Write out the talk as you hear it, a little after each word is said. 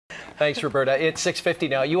Thanks, Roberta. It's 6:50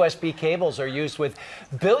 now. USB cables are used with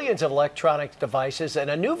billions of electronic devices, and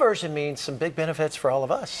a new version means some big benefits for all of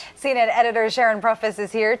us. CNET Editor Sharon Profis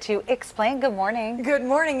is here to explain. Good morning. Good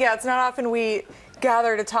morning. Yeah, it's not often we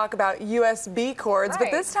gather to talk about USB cords, right.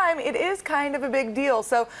 But this time it is kind of a big deal.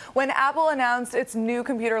 So when Apple announced its new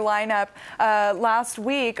computer lineup last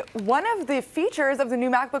week, one of the features of the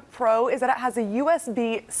new MacBook Pro is that it has a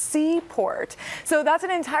USB-C port. So that's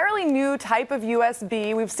an entirely new type of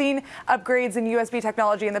USB. We've seen upgrades in USB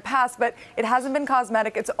technology in the past, but it hasn't been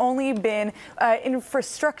cosmetic. It's only been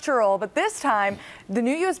infrastructural. But this time, the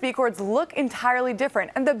new USB cords look entirely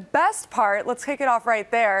different. And the best part, let's kick it off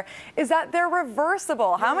right there, is that they're reversible.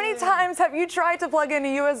 How many times have you tried to plug in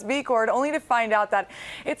a USB cord only to find out that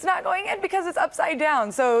it's not going in because it's upside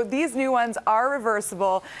down? So these new ones are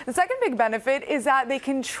reversible. The second big benefit is that they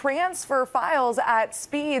can transfer files at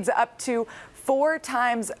speeds up to 4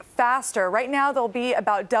 times faster. Right now, they'll be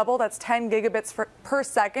about double. That's 10 gigabits per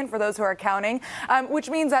second for those who are counting, which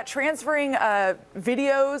means that transferring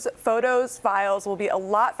videos, photos, files will be a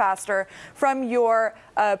lot faster from your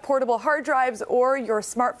portable hard drives or your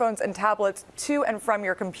smartphones and tablets to and from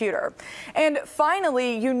your computer. And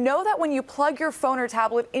finally, you know that when you plug your phone or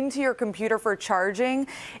tablet into your computer for charging,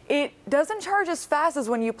 it doesn't charge as fast as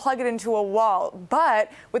when you plug it into a wall.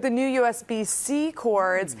 But with the new USB-C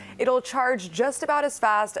cords, it'll charge just about as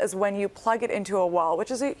fast as when you plug it into a wall,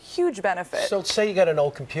 which is a huge benefit. So say you got an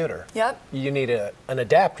old computer. Yep. You need an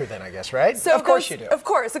adapter then, I guess, right? So of course you do. Of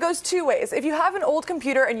course. It goes two ways. If you have an old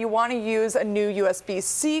computer and you want to use a new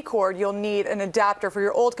USB-C cord, you'll need an adapter for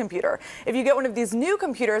your old computer. If you get one of these new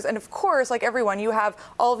computers, and of course, like everyone, you have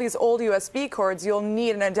all of these old USB cords, you'll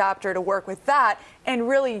need an adapter to work with that. And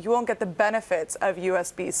really, you won't get the benefits of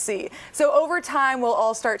USB-C. So over time, we'll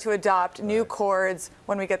all start to adopt new cords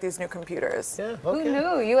when we get these new computers. Yeah, Who okay.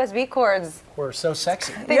 knew USB cords? We're so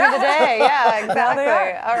sexy. Thing of the day. Yeah, exactly. Now they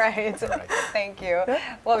are. All right. All right. Thank you.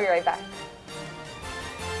 We'll be right back.